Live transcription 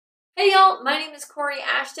Hey y'all, my name is Kori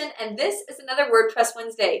Ashton and this is another WordPress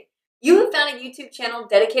Wednesday. You have found a YouTube channel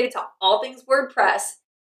dedicated to all things WordPress,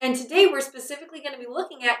 and today we're specifically going to be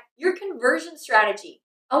looking at your conversion strategy.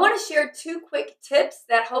 I want to share two quick tips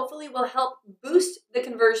that hopefully will help boost the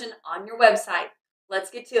conversion on your website. Let's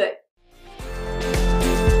get to it.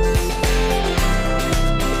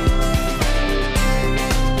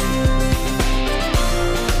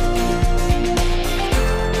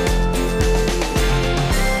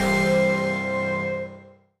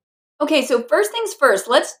 Okay, so first things first,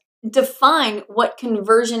 let's define what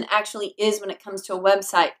conversion actually is when it comes to a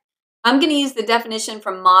website. I'm going to use the definition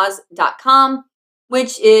from moz.com,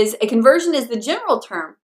 which is a conversion is the general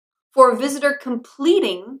term for a visitor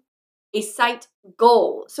completing a site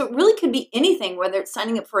goal. So it really could be anything, whether it's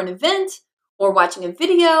signing up for an event or watching a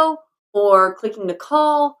video or clicking the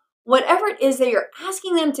call, whatever it is that you're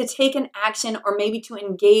asking them to take an action or maybe to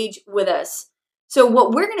engage with us. So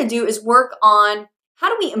what we're going to do is work on how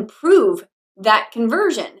do we improve that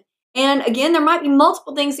conversion? And again, there might be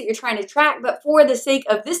multiple things that you're trying to track, but for the sake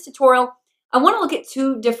of this tutorial, I want to look at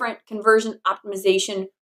two different conversion optimization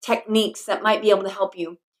techniques that might be able to help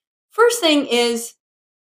you. First thing is,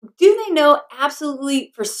 do they know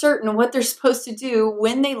absolutely for certain what they're supposed to do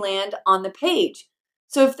when they land on the page?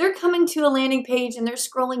 So if they're coming to a landing page and they're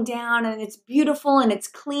scrolling down and it's beautiful and it's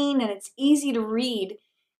clean and it's easy to read,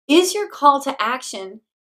 is your call to action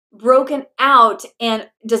broken out, and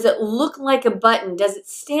does it look like a button? Does it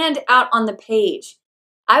stand out on the page?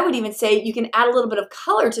 I would even say you can add a little bit of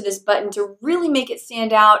color to this button to really make it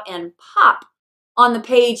stand out and pop on the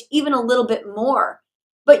page even a little bit more.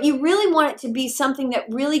 But you really want it to be something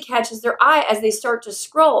that really catches their eye as they start to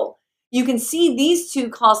scroll. You can see these two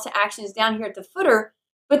calls to actions down here at the footer,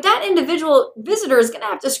 but that individual visitor is going to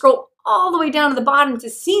have to scroll all the way down to the bottom to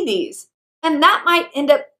see these. And that might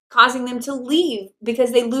end up causing them to leave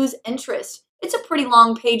because they lose interest. It's a pretty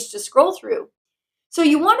long page to scroll through. So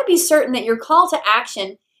you want to be certain that your call to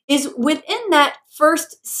action is within that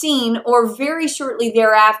first scene or very shortly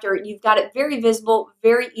thereafter. You've got it very visible,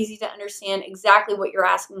 very easy to understand exactly what you're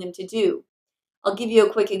asking them to do. I'll give you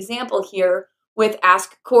a quick example here with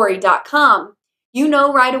AskKori.com. You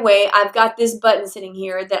know right away, I've got this button sitting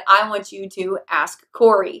here that I want you to ask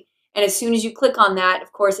Kori. And as soon as you click on that,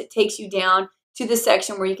 of course, it takes you down to the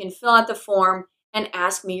section where you can fill out the form and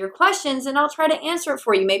ask me your questions, and I'll try to answer it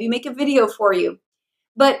for you, maybe make a video for you.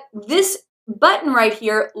 But this button right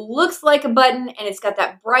here looks like a button, and it's got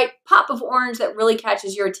that bright pop of orange that really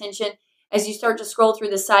catches your attention. As you start to scroll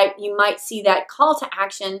through the site, you might see that call to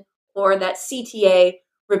action or that CTA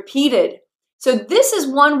repeated. So this is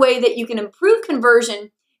one way that you can improve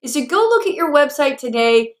conversion, is to go look at your website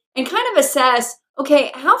today and kind of assess,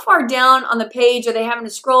 okay, how far down on the page are they having to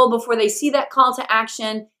scroll before they see that call to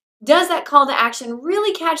action? Does that call to action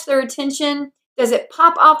really catch their attention? Does it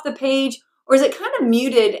pop off the page? Or is it kind of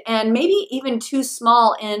muted and maybe even too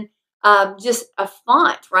small in just a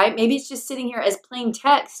font, right? Maybe it's just sitting here as plain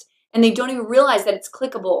text and they don't even realize that it's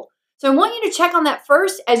clickable. So I want you to check on that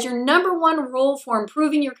first as your number one rule for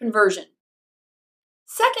improving your conversion.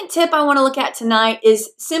 Second tip I want to look at tonight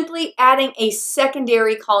is simply adding a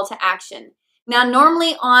secondary call to action. Now,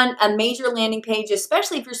 normally on a major landing page,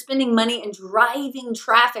 especially if you're spending money and driving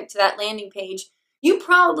traffic to that landing page, you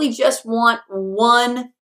probably just want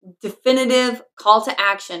one definitive call to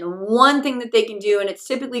action, one thing that they can do, and it's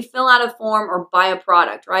typically fill out a form or buy a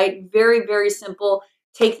product, right? Very, very simple,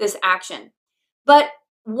 take this action. But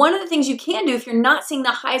one of the things you can do if you're not seeing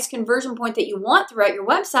the highest conversion point that you want throughout your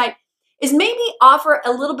website is maybe offer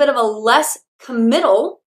a little bit of a less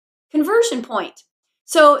committal conversion point.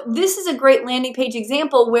 So this is a great landing page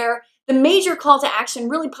example where the major call to action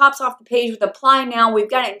really pops off the page with apply now. We've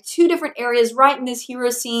got it in two different areas right in this hero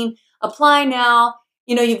scene. Apply now,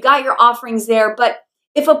 you know, you've got your offerings there. But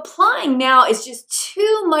if applying now is just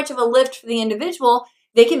too much of a lift for the individual,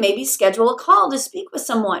 they can maybe schedule a call to speak with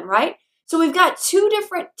someone, right? So we've got two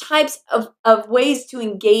different types of ways to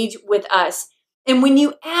engage with us. And when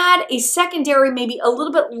you add a secondary, maybe a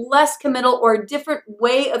little bit less committal or a different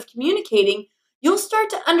way of communicating, you'll start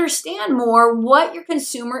to understand more what your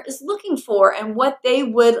consumer is looking for and what they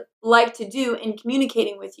would like to do in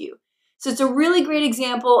communicating with you. So it's a really great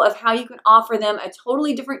example of how you can offer them a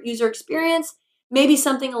totally different user experience, maybe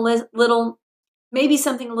something a little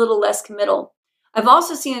less committal. I've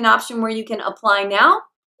also seen an option where you can apply now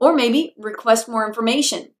or maybe request more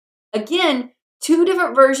information. Again, two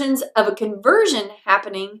different versions of a conversion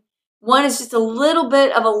happening. One is just a little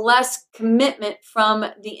bit of a less commitment from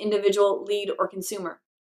the individual lead or consumer.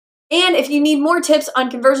 And if you need more tips on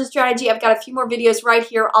conversion strategy, I've got a few more videos right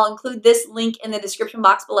here. I'll include this link in the description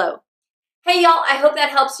box below. Hey y'all, I hope that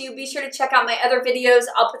helps you. Be sure to check out my other videos.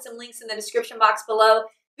 I'll put some links in the description box below.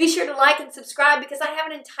 Be sure to like and subscribe because I have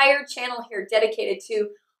an entire channel here dedicated to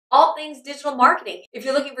all things digital marketing. If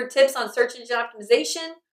you're looking for tips on search engine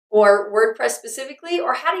optimization or WordPress specifically,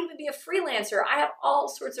 or how to even be a freelancer, I have all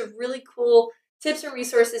sorts of really cool tips and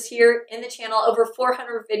resources here in the channel, over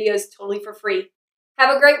 400 videos totally for free.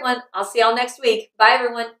 Have a great one. I'll see y'all next week. Bye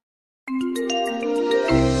everyone.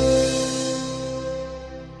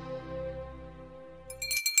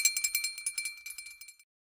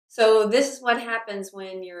 So this is what happens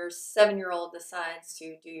when your 7-year-old decides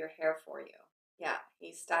to do your hair for you. Yeah,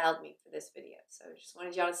 he styled me for this video. So just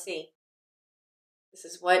wanted y'all to see. This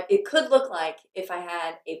is what it could look like if I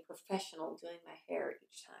had a professional doing my hair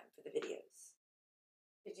each time for the videos.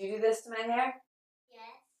 Did you do this to my hair? Yes.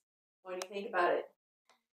 What do you think about it?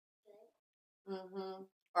 Good.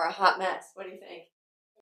 Or a hot mess. What do you think?